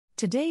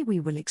Today we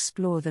will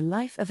explore the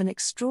life of an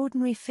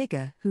extraordinary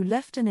figure who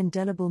left an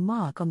indelible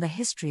mark on the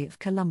history of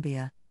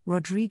Colombia,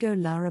 Rodrigo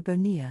Lara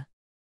Bonilla.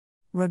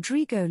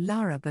 Rodrigo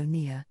Lara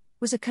Bonilla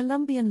was a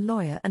Colombian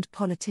lawyer and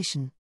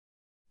politician.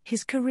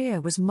 His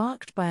career was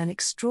marked by an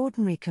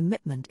extraordinary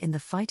commitment in the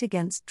fight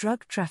against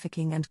drug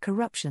trafficking and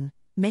corruption,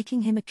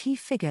 making him a key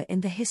figure in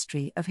the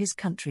history of his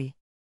country.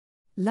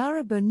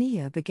 Lara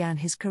Bonilla began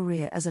his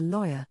career as a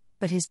lawyer,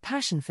 but his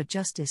passion for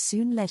justice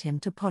soon led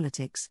him to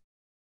politics.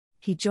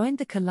 He joined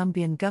the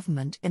Colombian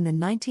government in the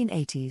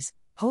 1980s,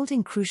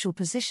 holding crucial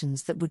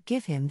positions that would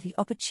give him the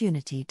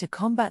opportunity to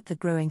combat the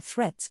growing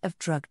threats of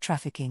drug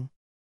trafficking.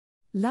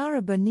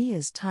 Lara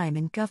Bonilla's time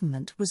in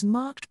government was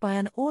marked by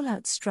an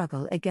all-out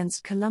struggle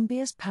against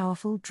Colombia's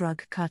powerful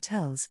drug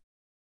cartels.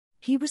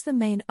 He was the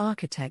main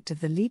architect of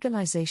the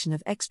legalization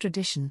of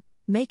extradition,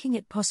 making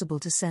it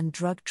possible to send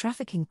drug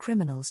trafficking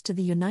criminals to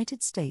the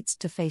United States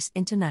to face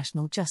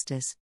international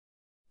justice.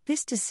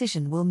 This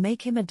decision will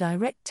make him a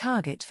direct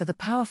target for the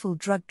powerful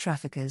drug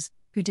traffickers,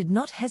 who did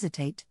not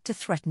hesitate to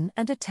threaten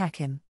and attack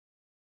him.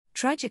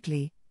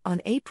 Tragically,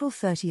 on April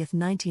 30,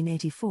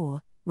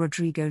 1984,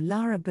 Rodrigo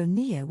Lara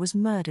Bonilla was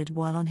murdered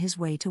while on his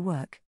way to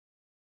work.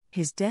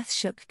 His death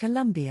shook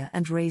Colombia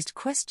and raised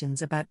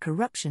questions about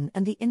corruption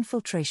and the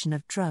infiltration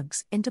of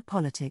drugs into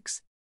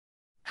politics.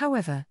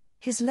 However,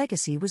 his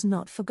legacy was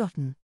not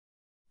forgotten.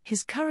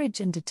 His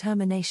courage and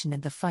determination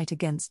in the fight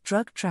against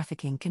drug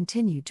trafficking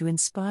continued to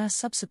inspire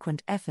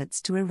subsequent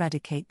efforts to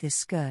eradicate this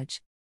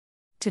scourge.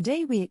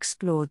 Today we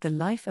explored the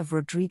life of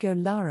Rodrigo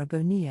Lara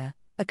Bonilla,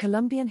 a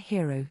Colombian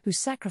hero who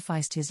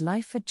sacrificed his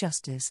life for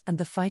justice and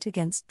the fight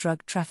against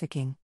drug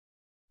trafficking.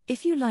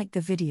 If you liked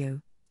the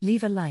video,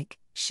 leave a like,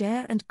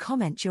 share and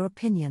comment your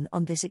opinion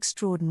on this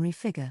extraordinary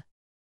figure.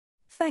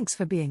 Thanks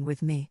for being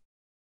with me.